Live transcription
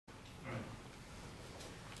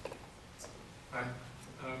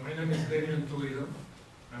name is Damian Toledo.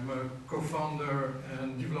 I'm a co-founder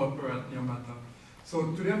and developer at Nirmata.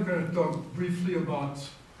 So today I'm going to talk briefly about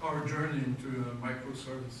our journey into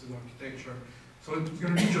microservices architecture. So it's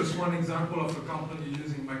going to be just one example of a company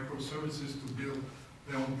using microservices to build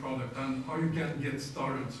their own product and how you can get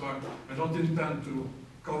started. So I don't intend to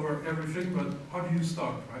cover everything, but how do you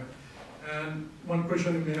start, right? And one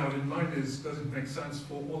question you may have in mind is, does it make sense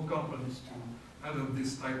for all companies to adopt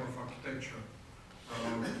this type of architecture?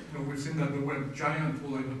 We've seen that the web giant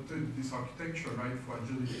will adopt this architecture, right, for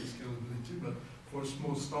agility and scalability, but for a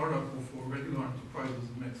small startup or for regular enterprise, does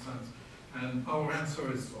it make sense? And our answer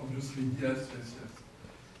is obviously yes, yes, yes.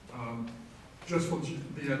 Just for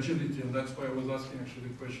the agility, and that's why I was asking actually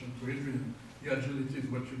the question to Adrian. The agility is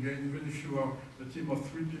what you gain, even if you are a team of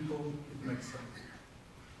 3 people, it makes sense.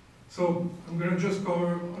 So I'm going to just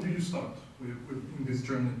cover how do you start in this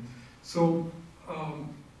journey. So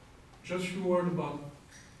just a few words about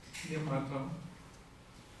Nirmata,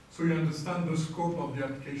 so you understand the scope of the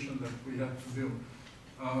application that we had to build.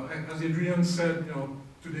 As Adrian said,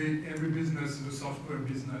 today every business is a software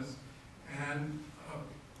business, and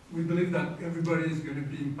we believe that everybody is going to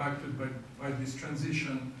be impacted by this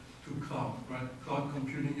transition to cloud, right? Cloud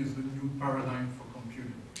computing is the new paradigm for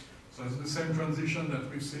computing. So it's the same transition that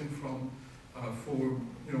we've seen from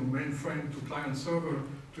mainframe to client server.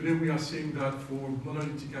 Today we are seeing that for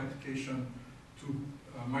monolithic application to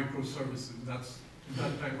microservices. That's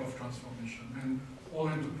that type of transformation. And all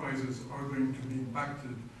enterprises are going to be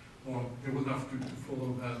impacted, or they will have to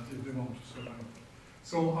follow that if they want to survive.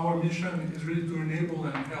 So our mission is really to enable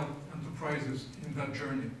and help enterprises in that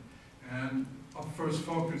journey. And our first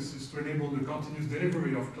focus is to enable the continuous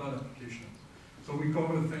delivery of cloud applications. So we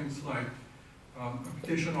cover things like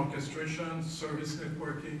application orchestration, service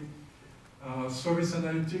networking, service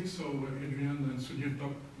analytics. So Adrian and Sudhir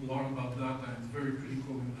talked a lot about that, and it's very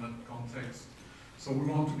critical in that context. So we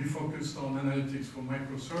want to be focused on analytics for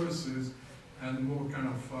microservices and more kind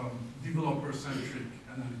of developer-centric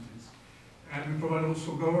analytics. And we provide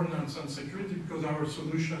also governance and security because our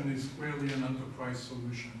solution is clearly an enterprise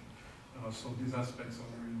solution. So these aspects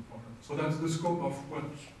are very important. So that's the scope of what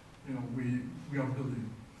we are building.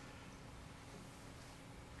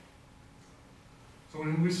 So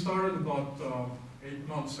when we started about 8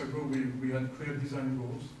 months ago, we had clear design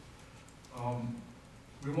goals.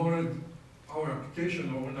 We wanted our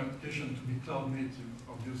application, or an application, to be cloud native,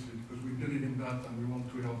 obviously, because we believe in that and we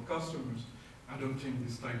want to help customers adopting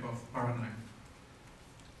this type of paradigm.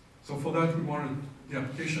 So for that, we wanted the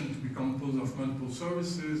application to be composed of multiple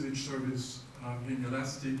services, each service being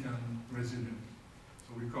elastic and resilient.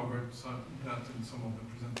 So we covered that in some of the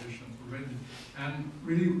presentations already. And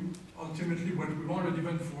really, ultimately, what we wanted,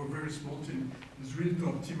 even for a very small team, is really to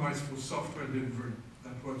optimize for software delivery.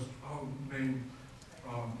 That was our main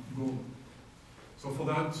goal. So for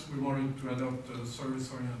that, we wanted to adopt a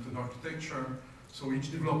service-oriented architecture, so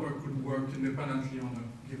each developer could work independently on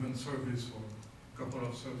a given service or a couple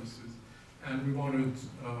of services. And we wanted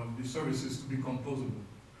the services to be composable,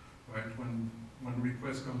 right? When a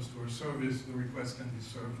request comes to a service, the request can be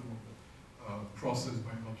served or processed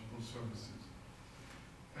by multiple services.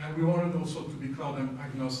 And we wanted also to be cloud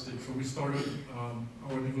agnostic, so we started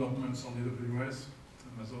our developments on AWS,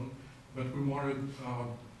 Amazon, but we wanted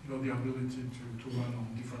the ability to run on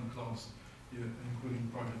different clouds, including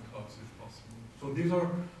private clouds if possible. So these are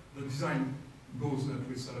the design goals that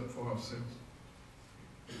we set up for ourselves.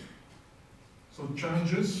 So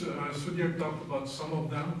challenges, Sudhir talked about some of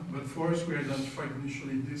them, but for us we identified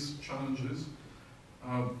initially these challenges.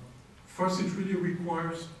 First, it really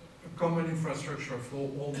requires a common infrastructure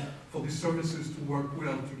for these services to work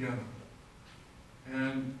well together.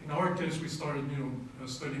 And in our case, we started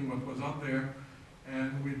studying what was out there,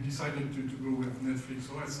 and we decided to go with Netflix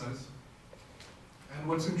OSS. And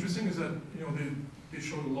what's interesting is that they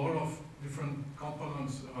show a lot of different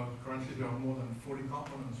components. Currently, there are more than 40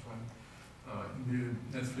 components, right? In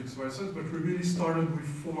the Netflix OSS, but we really started with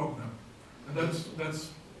 4 of them. And that's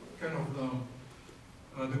kind of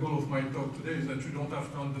the goal of my talk today, is that you don't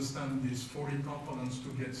have to understand these 40 components to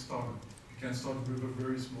get started. You can start with a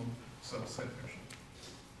very small subset, actually.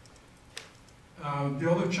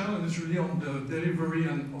 The other challenge is really on the delivery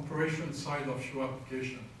and operation side of your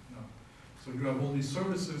application. So you have all these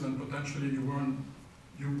services, and potentially you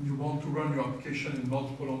want to run your application in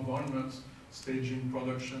multiple environments, staging,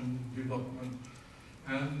 production, development,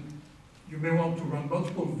 and you may want to run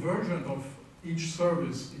multiple versions of each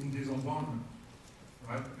service in this environment,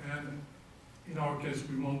 right? And in our case,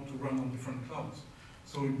 we want to run on different clouds.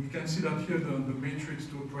 So you can see that here the matrix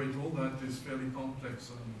to operate all that is fairly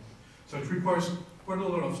complex. So it requires quite a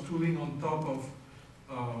lot of tooling on top of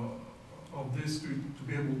of this to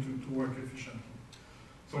be able to work efficiently.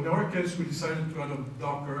 So in our case, we decided to adopt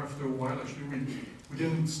Docker after a while. Actually, we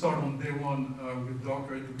didn't start on day one with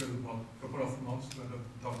Docker. It took us about a couple of months to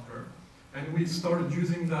adopt Docker. And we started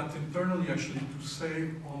using that internally, actually, to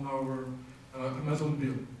save on our Amazon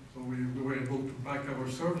bill. So we were able to back our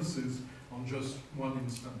services on just one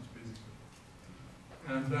instance, basically.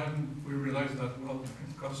 And then we realized that, well,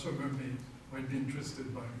 the customer might be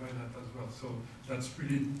interested by that as well. So that's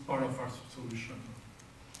really part of our solution.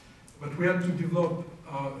 But we had to develop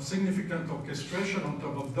significant orchestration on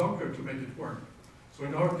top of Docker to make it work. So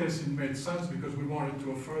in our case, it made sense because we wanted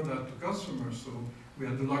to offer that to customers. So we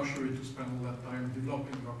had the luxury to spend all that time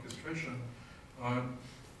developing the orchestration.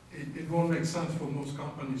 It won't make sense for most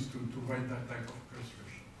companies to write that type of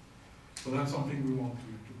orchestration. So that's something we want to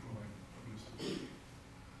provide, obviously.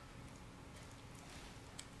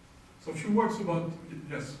 So a few words about,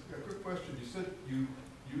 yes? Yeah, quick question. You said you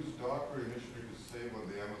used Docker initially to save on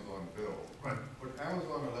the Amazon bill. Right. But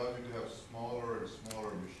Amazon allows you to have smaller and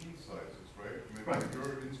smaller machine sizes, right? I mean, right.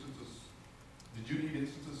 Your instances, did you need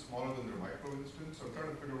instances smaller than their micro instance? I'm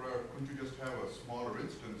trying to figure out, couldn't you just have a smaller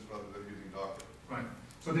instance rather than using Docker? Right.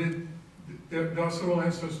 So there are several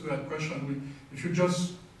answers to that question. If you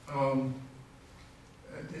just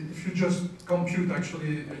compute,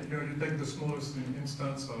 actually, you take the smallest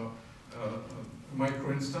instance, a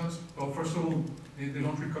micro instance. Well, first of all, they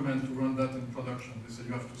don't recommend to run that in production. They say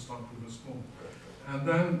you have to start with a small. And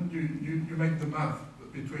then you make the math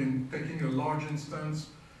between taking a large instance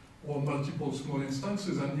or multiple small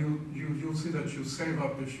instances, and you'll see that you save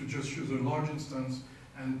up if you just use a large instance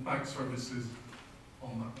and pack services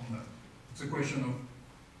on that. It's a question of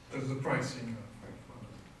just the pricing.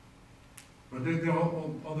 But there are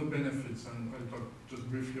other benefits, and I'll talk just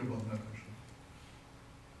briefly about that actually.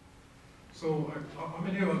 So how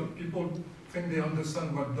many people think they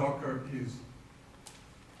understand what Docker is?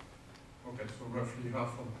 Okay, so roughly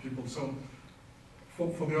half of the people. So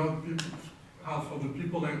for the other people, half of the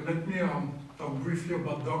people, let me talk briefly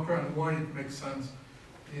about Docker and why it makes sense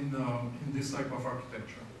in this type of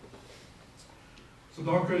architecture. So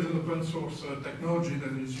Docker is an open source technology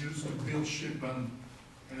that is used to build, ship, and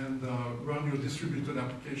run your distributed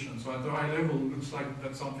application. So at the high level, it looks like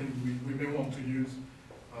that's something we may want to use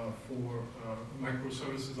for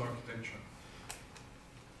microservices architecture.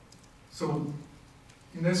 So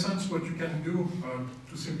in essence, what you can do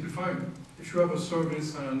to simplify, if you have a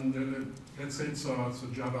service and let's say it's a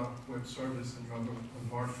Java web service and you have a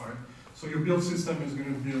var file, so your build system is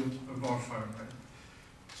going to build a var file, right?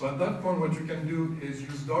 So at that point, what you can do is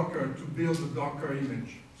use Docker to build a Docker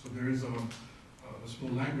image. So there is a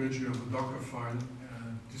small language, you have a Docker file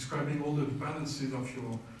describing all the dependencies of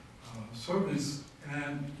your service,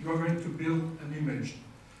 and you are going to build an image.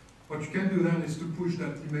 What you can do then is to push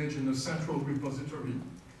that image in a central repository.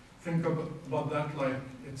 Think about that like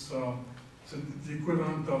it's the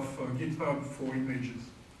equivalent of GitHub for images.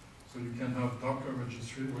 So you can have Docker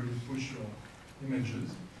registry where you push your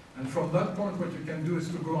images. And from that point, what you can do is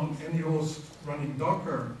to go on any host running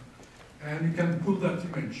Docker, and you can pull that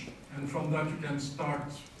image. And from that, you can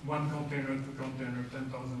start 1 container, 2 containers,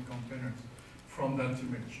 10,000 containers from that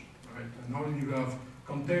image, right? And now you have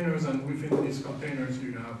containers, and within these containers,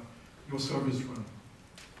 you have your service running.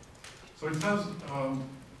 So it has a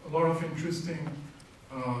lot of interesting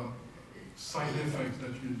side effects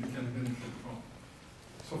that you can benefit from.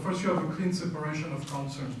 So first, you have a clean separation of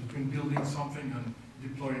concerns between building something and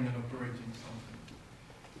deploying and operating something.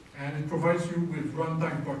 And it provides you with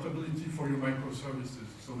runtime portability for your microservices.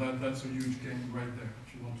 So that's a huge gain right there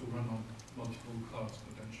if you want to run on multiple clouds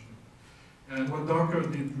potentially. And what Docker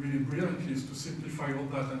did really brilliantly is to simplify all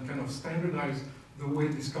that and kind of standardize the way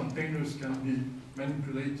these containers can be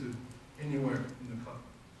manipulated anywhere in the cloud.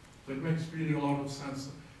 So it makes really a lot of sense,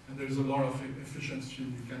 and there's a lot of efficiency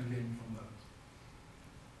you can gain from that.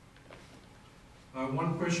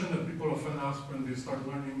 One question that people often ask when they start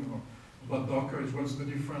learning about Docker is what's the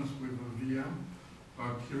difference with a VM?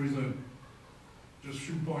 Here is just a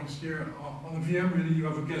few points here. On a VM, really, you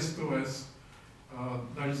have a guest OS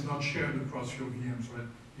that is not shared across your VMs, right?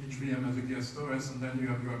 Each VM has a guest OS, and then you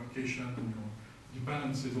have your application and your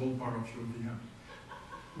dependencies, all part of your VM.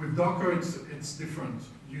 With Docker, it's different.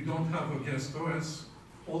 You don't have a guest OS.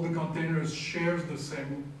 All the containers share the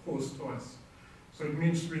same host OS. So it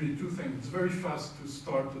means really two things. It's very fast to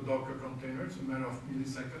start a Docker container. It's a matter of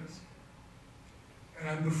milliseconds.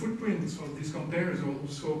 And the footprints of these containers are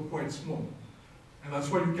also quite small. And that's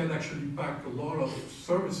why you can actually pack a lot of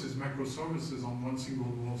services, microservices, on one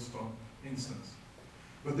single host or instance.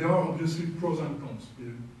 But there are obviously pros and cons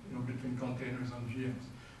between containers and VMs.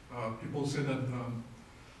 People say that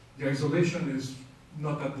the isolation is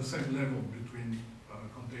not at the same level between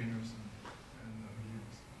containers and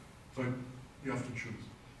VMs. So you have to choose.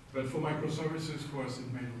 But for microservices, for us,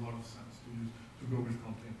 it made a lot of sense to go with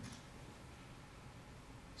containers.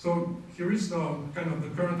 So here is the kind of the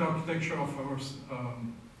current architecture of our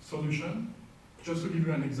solution. Just to give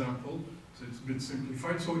you an example, so it's a bit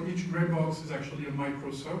simplified. So each gray box is actually a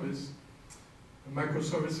microservice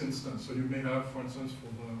instance. So you may have, for instance,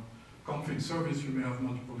 for the config service, you may have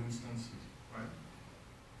multiple instances, right?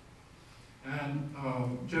 And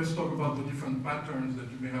just talk about the different patterns that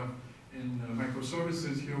you may have in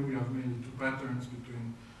microservices. Here we have mainly two patterns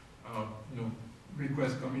between,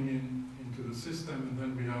 requests coming into the system, and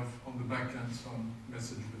then we have on the back end some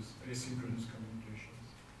messages, asynchronous communications.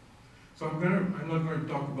 So I'm not going to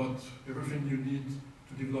talk about everything you need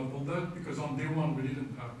to develop all that, because on day one we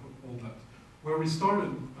didn't have all that. Where we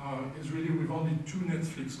started is really with only two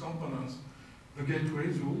Netflix components, the gateway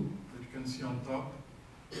Zool, that you can see on top,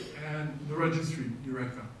 and the registry,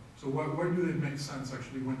 Eureka. So why do they make sense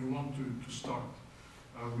actually when you want to start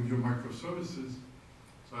with your microservices?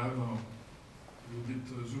 So I have a little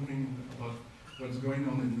bit zooming about what's going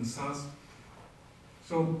on in the SaaS.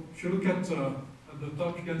 So if you look at the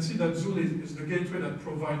top, you can see that Zool is the gateway that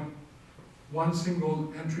provides one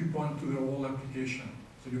single entry point to the whole application.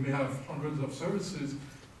 So you may have hundreds of services.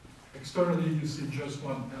 Externally, you see just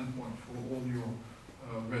one endpoint for all your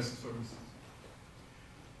REST services.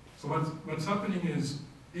 So what's happening is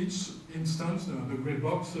each instance, the gray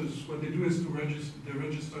boxes, what they do is they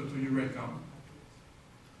register to Eureka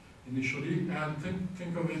initially, and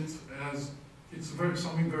think of it as it's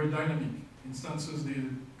something very dynamic. Instances, they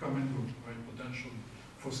come and go, right, potentially,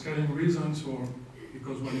 for scaling reasons or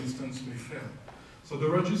because one instance may fail. So the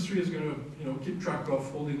registry is going to keep track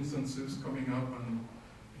of all the instances coming up and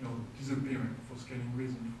disappearing for scaling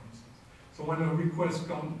reasons, for instance. So when a request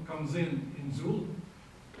comes in Zool,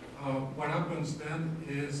 what happens then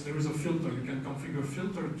is there is a filter. You can configure a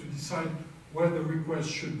filter to decide where the request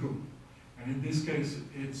should go. And in this case,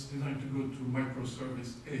 it's designed to go to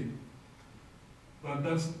microservice A. But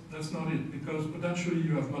that's not it, because potentially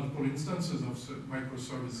you have multiple instances of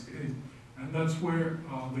microservice A. And that's where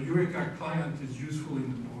the Eureka client is useful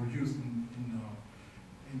used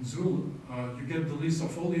in Zool. You get the list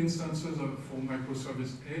of all the instances for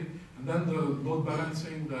microservice A, and then the load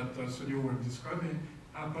balancing that Sergio was describing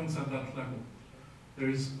happens at that level. There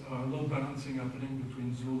is load balancing happening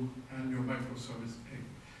between Zool and your microservice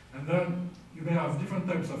A. And then you may have different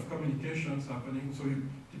types of communications happening. So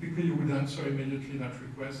typically you would answer immediately that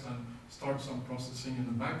request and start some processing in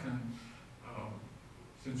the back end.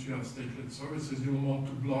 Since you have stateless services, you want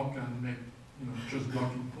to block and make just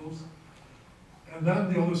blocking pulls. And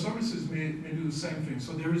then the other services may do the same thing.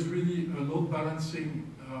 So there is really a load balancing,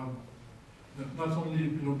 not only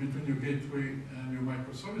between your gateway and your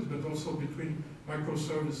microservice, but also between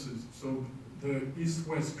microservices. So the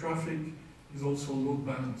east-west traffic is also load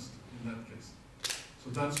balanced in that case.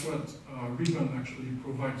 So that's what Ribbon actually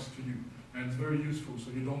provides to you, and it's very useful.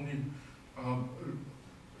 So you don't need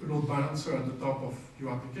a load balancer at the top of your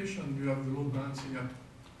application. You have the load balancing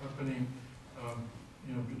happening,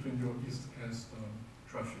 between your east-west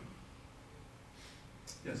traffic.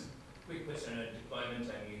 Yes. Quick question: at deployment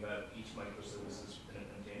time, you have each microservices in a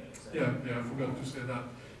container. Yeah, I forgot to say that.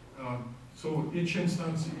 So each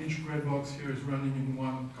instance, each gray box here is running in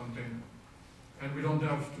one container, and we don't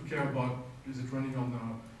have to care about is it running on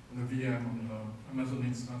the VM, on the Amazon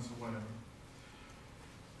instance, or whatever.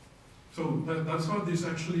 So that's how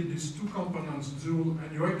these two components, Zool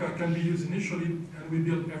and Eureka, can be used initially, and we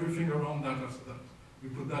built everything around that after that. We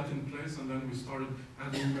put that in place, and then we started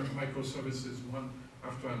adding microservices one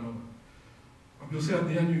after another. Obviously, at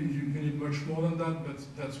the end, you need much more than that, but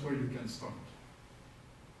that's where you can start.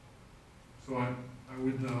 So I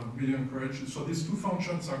would really encourage you. So these two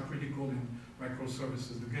functions are critical in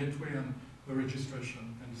microservices, the gateway and the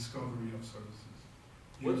registration and discovery of services.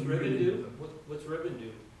 What's Ribbon do? What's Ribbon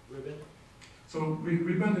do? Ribbon? So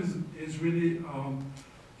Ribbon is really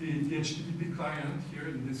the HTTP client here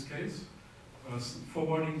in this case,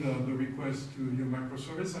 forwarding the request to your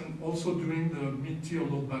microservice and also doing the mid-tier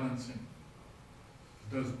load balancing.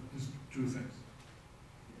 It does these two things.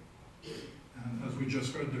 And as we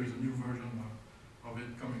just heard, there is a new version of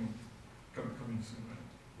it coming soon, right?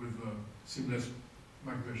 With seamless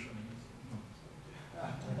migration.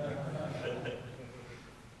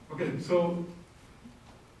 Okay, so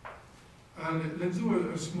let's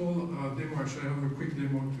do a small demo. Actually, I have a quick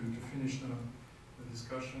demo to finish the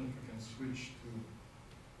discussion. If I can switch to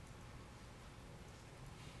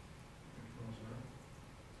the browser.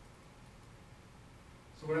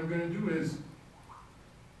 So what I'm going to do is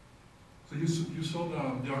So you saw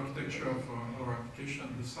the architecture of our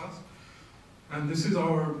application, the SaaS, and this is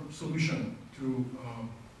our solution to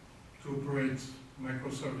operate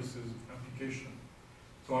microservices application.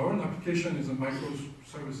 So our own application is a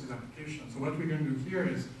microservices application. So what we're going to do here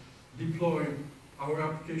is deploy our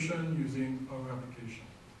application using our application.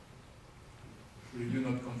 So you're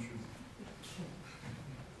not confused.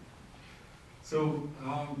 So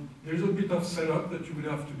there's a bit of setup that you will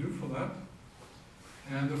have to do for that.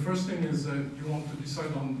 And the first thing is that you want to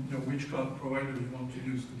decide on which cloud provider you want to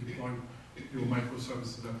use to deploy your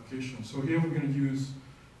microservices application. So here we're going to use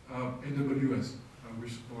AWS. We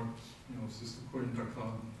support System Core,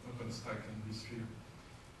 Intercloud, OpenStack, and vSphere.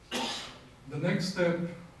 The next step,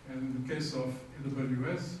 in the case of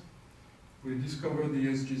AWS, we discover the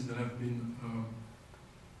ESGs that have been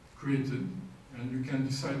created, and you can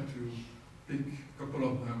decide to pick a couple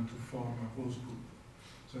of them to form a host group.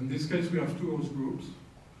 So in this case, we have two host groups.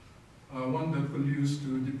 One that we'll use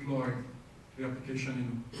to deploy the application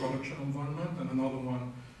in a production environment, and another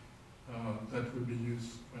one that will be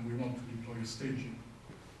used when we want to deploy a staging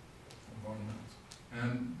environment.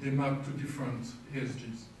 And they map to different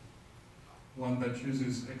ESGs. One that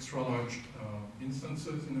uses extra large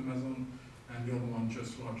instances in Amazon, and the other one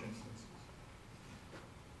just large instances.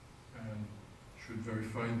 And should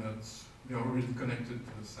verify that they are already connected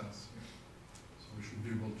to the SaaS here. So we should be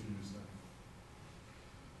able to use that.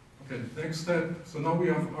 Okay, next step. So now we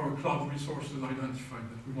have our cloud resources identified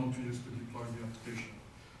that we want to use to deploy the application.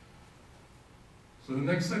 So the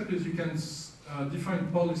next step is you can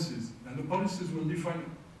define policies, and the policies will define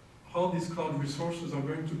how these cloud resources are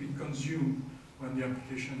going to be consumed when the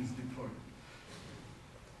application is deployed.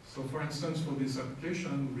 So for instance, for this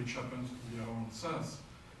application, which happens to be our own SaaS,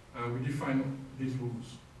 we define these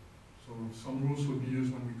rules. So some rules will be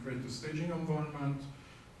used when we create a staging environment,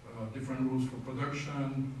 different rules for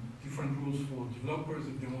production, different rules for developers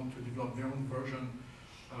if they want to develop their own version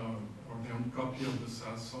or their own copy of the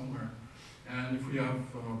SaaS somewhere. And if we have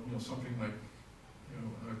something like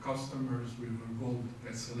customers with a gold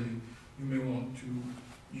SLA, you may want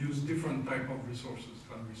to use different type of resources,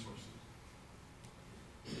 cloud resources.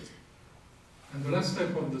 And the last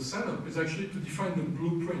step of the setup is actually to define the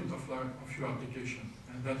blueprint of your application.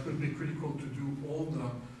 And that will be critical to do all the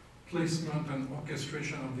placement and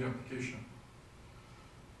orchestration of the application.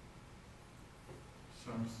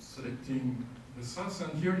 So I'm selecting the SaaS,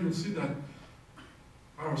 and here you'll see that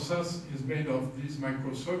our SaaS is made of these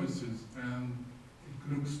microservices, and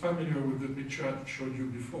it looks familiar with the picture I showed you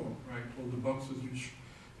before, right? All the boxes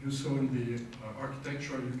you saw in the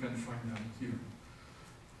architecture, you can find them here.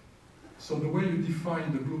 So the way you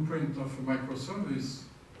define the blueprint of a microservice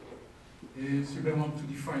is you may want to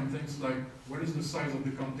define things like what is the size of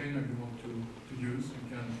the container you want to use.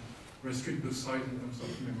 You can restrict the size in terms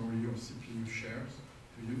of memory or CPU shares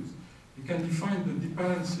to use. You can define the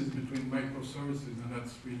dependencies between microservices, and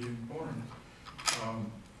that's really important.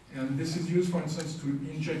 And this is used, for instance, to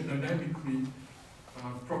inject dynamically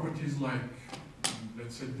properties like,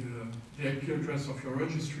 let's say, the IP address of your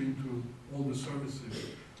registry into all the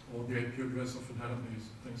services, or the IP address of a database,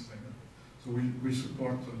 things like that. So we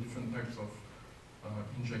support different types of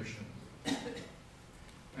injection.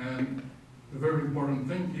 And the very important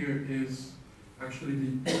thing here is actually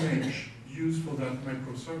the image used for that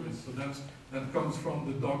microservice. So that comes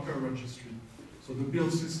from the Docker registry. So the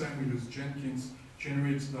build system, we use Jenkins,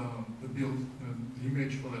 generates the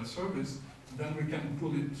image for that service. Then we can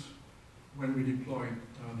pull it when we deploy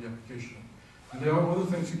the application. And there are other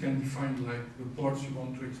things you can define, like the ports you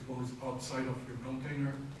want to expose outside of your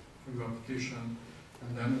container for your application,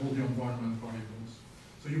 and then all the environment variables.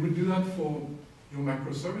 So you would do that for your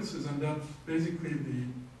microservices, and that's basically the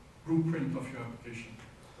blueprint of your application.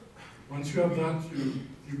 Once you have that,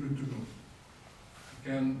 you're good to go.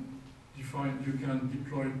 You can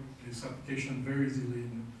deploy this application very easily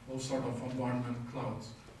in all sorts of environment, clouds,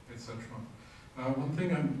 etc. One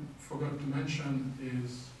thing I forgot to mention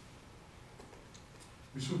is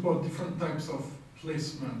we support different types of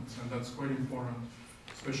placement, and that's quite important,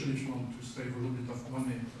 especially if you want to save a little bit of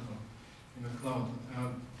money in the cloud.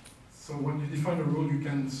 So when you define a rule, you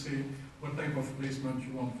can say what type of placement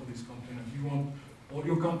you want for this container. You want all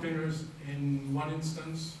your containers in one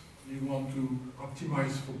instance. You want to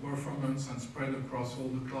optimize for performance and spread across all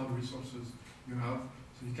the cloud resources you have.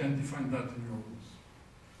 So you can define that in your rules.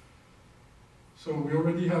 So we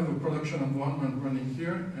already have a production environment running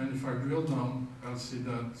here, and if I drill down, I'll see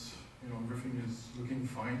that everything is looking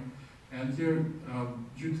fine. And here,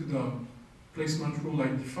 due to the placement rule I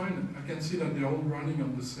defined, I can see that they're all running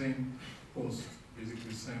on the same host,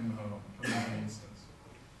 basically same Amazon instance.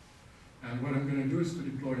 And what I'm going to do is to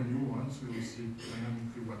deploy a new one, so you'll see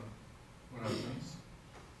dynamically what happens.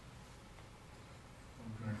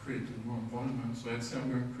 I'm going to create a new environment. So let's say I'm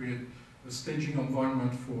going to create a staging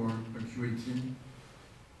environment for a QA team.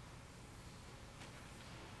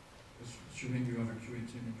 Assuming you have a QA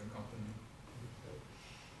team in your company.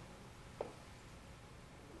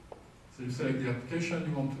 So you select the application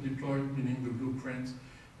you want to deploy, meaning the blueprint.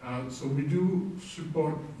 So we do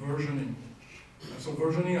support versioning. So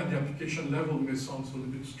versioning at the application level may sound a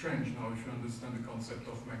little bit strange now if you understand the concept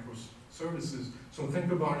of microservices. So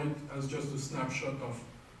think about it as just a snapshot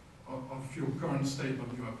of your current state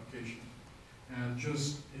of your application. And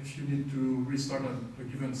just if you need to restart at a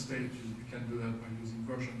given state, you can do that by using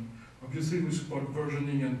versioning. Obviously, we support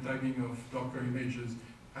versioning and tagging of Docker images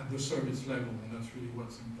at the service level, and that's really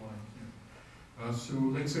what's important here. So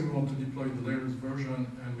let's say we want to deploy the latest version,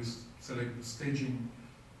 and we select the staging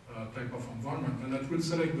type of environment, and that will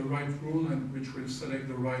select the right rule, and which will select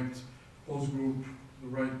the right host group, the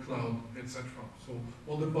right cloud, etc. So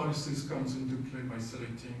all the policies comes into play by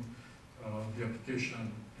selecting the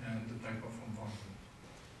application and the type of environment.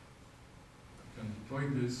 You can deploy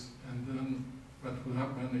this, and then what will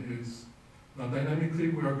happen is, now dynamically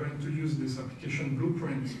we are going to use this application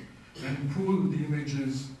blueprint and pull the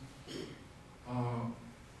images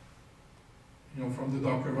from the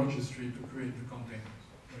Docker registry to create the containers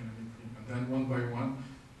dynamically. And then one by one,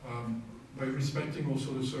 by respecting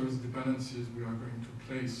also the service dependencies, we are going to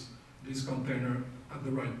place this container at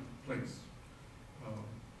the right place.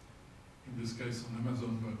 In this case on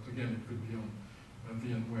Amazon, but again it could be on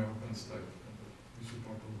VMware, OpenStack. We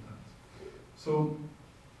support all that. So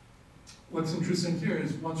what's interesting here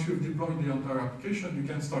is once you've deployed the entire application, you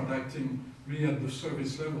can start acting really at the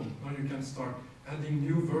service level. Now you can start adding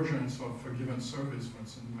new versions of a given service. For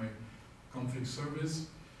instance, my config service.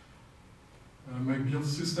 My build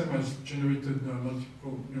system has generated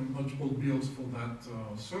multiple builds for that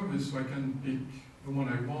service, so I can pick the one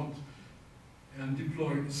I want and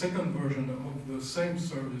deploy a second version of the same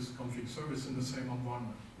service, config service, in the same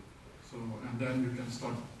environment. So, and then you can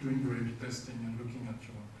start doing your A/B testing and looking at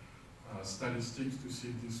your statistics to see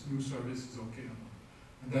if this new service is okay or not.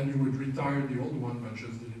 And then you would retire the old one by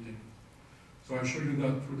just deleting it. So I show you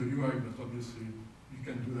that through the UI, but obviously you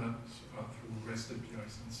can do that through REST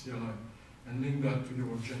APIs and CLI, and link that to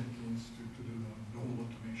your Jenkins to do the whole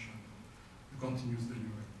automation to continuous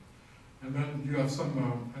delivery. And then you have some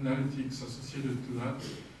analytics associated to that.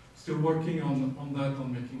 Still working on that,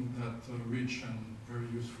 on making that rich and very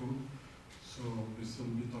useful. So there's still a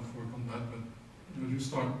bit of work on that, but you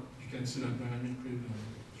can see that dynamically.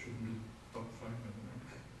 It should be top 5,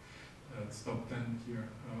 but it's top 10 here.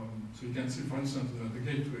 So you can see, for instance, the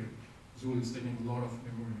gateway. Zool is taking a lot of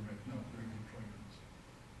memory right now during deployment.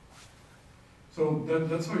 So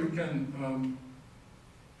that's how you can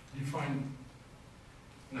define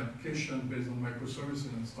an application based on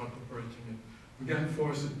microservices and start operating it. Again,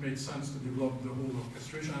 for us, it made sense to develop the whole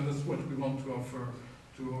orchestration, and that's what we want to offer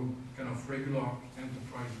to kind of regular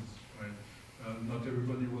enterprises, right? Not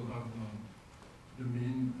everybody will have the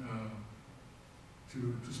mean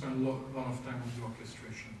to spend a lot of time on the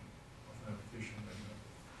orchestration of an application like that.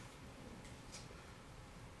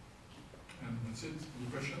 And that's it. Any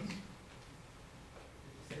questions?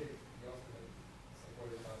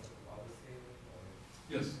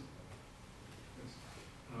 Yes. Yes.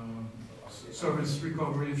 Service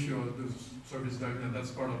recovery, if you're the service diagram,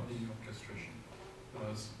 that's part of the orchestration.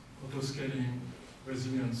 Auto-scaling,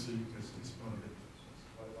 resiliency is part of it.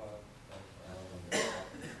 What about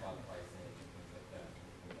spot pricing and things like that?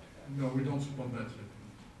 No, we don't support that yet.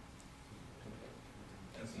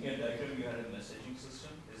 I think at Docker you had a messaging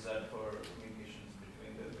system. Is that for communications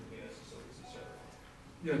between the containers and services?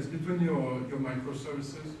 Yeah, it's between your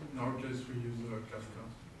microservices. In our case, we use Kafka.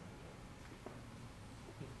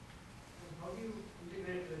 How do you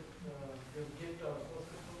integrate with your Git or source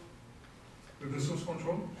control? With the source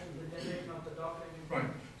control? And the generation of the Docker image?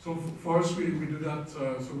 Right. So for us, we do that.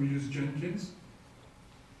 So we use Jenkins,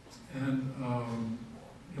 and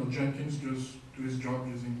Jenkins just do his job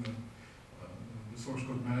using the source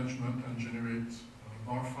code management and generate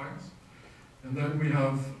bar files. And then we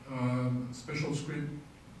have special script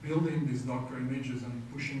building these Docker images and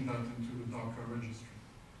pushing that into the Docker registry.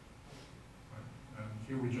 Right. And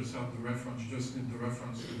here we just have the reference, just need the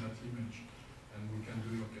reference to that image, and we can do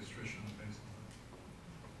the orchestration based on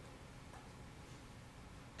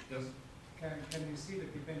that. Yes? Can you see the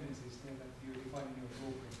dependencies there that you define in your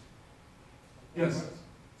blueprint? Yes.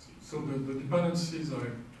 So the dependencies, I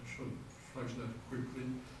should flash that quickly.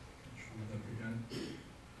 Show you that again.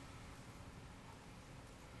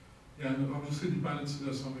 And obviously dependencies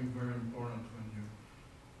are something very important when you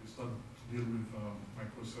start to deal with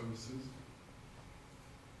microservices.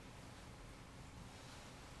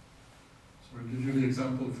 So I'll give you the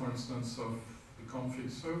example, for instance, of the config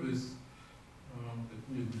service.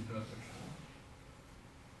 Let me do that actually.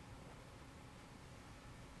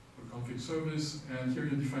 The config service, and here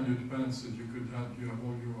you define your dependencies. You have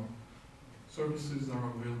all your services that are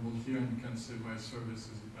available here, and you can say my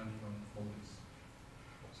services depending on all this.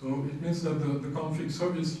 So it means that the config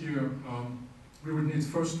service here, we would need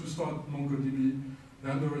first to start MongoDB,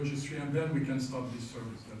 then the registry, and then we can start this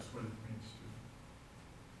service. That's what it means to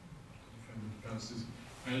define the dependencies.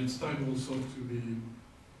 And it's tied also to the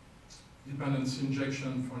dependency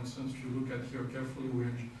injection. For instance, if you look at here carefully, we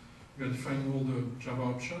are defining all the Java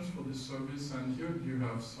options for this service, and here you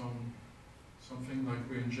have something like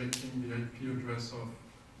we're injecting the IP address of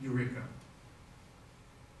Eureka.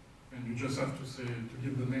 And you just have to say, to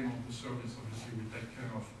give the name of the service, obviously we take care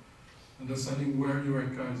of understanding where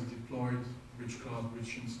Eureka is deployed, which cloud,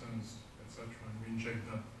 which instance, etc. And we inject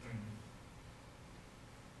that thing.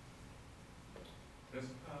 Yes?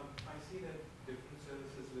 I see that different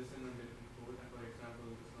services listen on different port, and for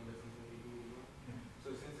example, this one listens on the Yeah. So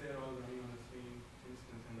since they are all running on the same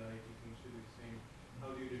instance and the IP seems to be the same, how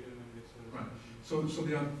do you determine which service? Right. So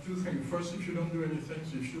there are two things. First, if you don't do anything,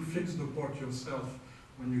 so if you fix the port yourself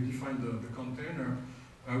when you define the container,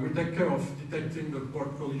 we take care of detecting the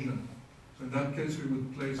port collision. So in that case, we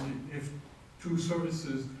would place, if two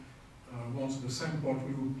services wants the same port,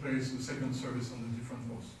 we would place the second service on the different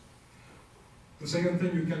host. The second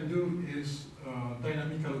thing you can do is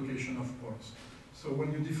dynamic allocation of ports. So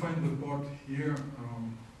when you define the port here,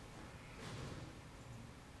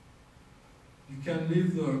 you can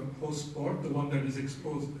leave the host port, the one that is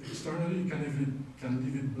exposed externally, you can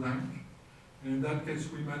leave it blank. And in that case,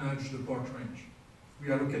 we manage the port range.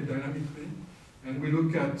 We allocate dynamically, and we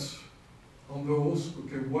look at, on the host,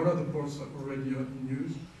 okay, what are the ports that are already in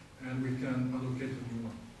use, and we can allocate a new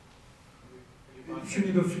one. If you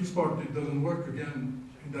need a fixed port, it doesn't work again.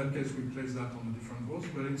 In that case, we place that on a different host,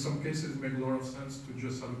 but in some cases, it makes a lot of sense to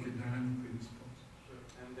just allocate dynamically these ports. Sure.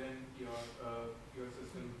 And then your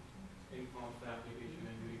system informs the application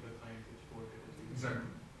and you assign which port it is using.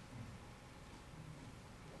 Exactly.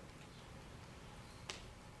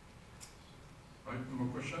 Right, no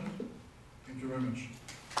more questions? Thank you very much.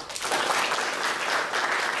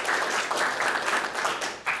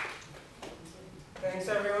 Thanks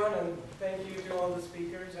everyone, and thank you to all the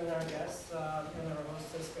speakers and our guests, and our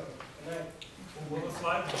host Cisco. Good night. Will the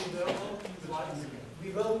slides be available? Slides? We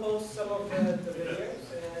will post some of the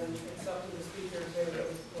videos, and it's up to the speakers to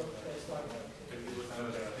what they slide. Can you look at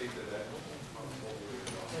that?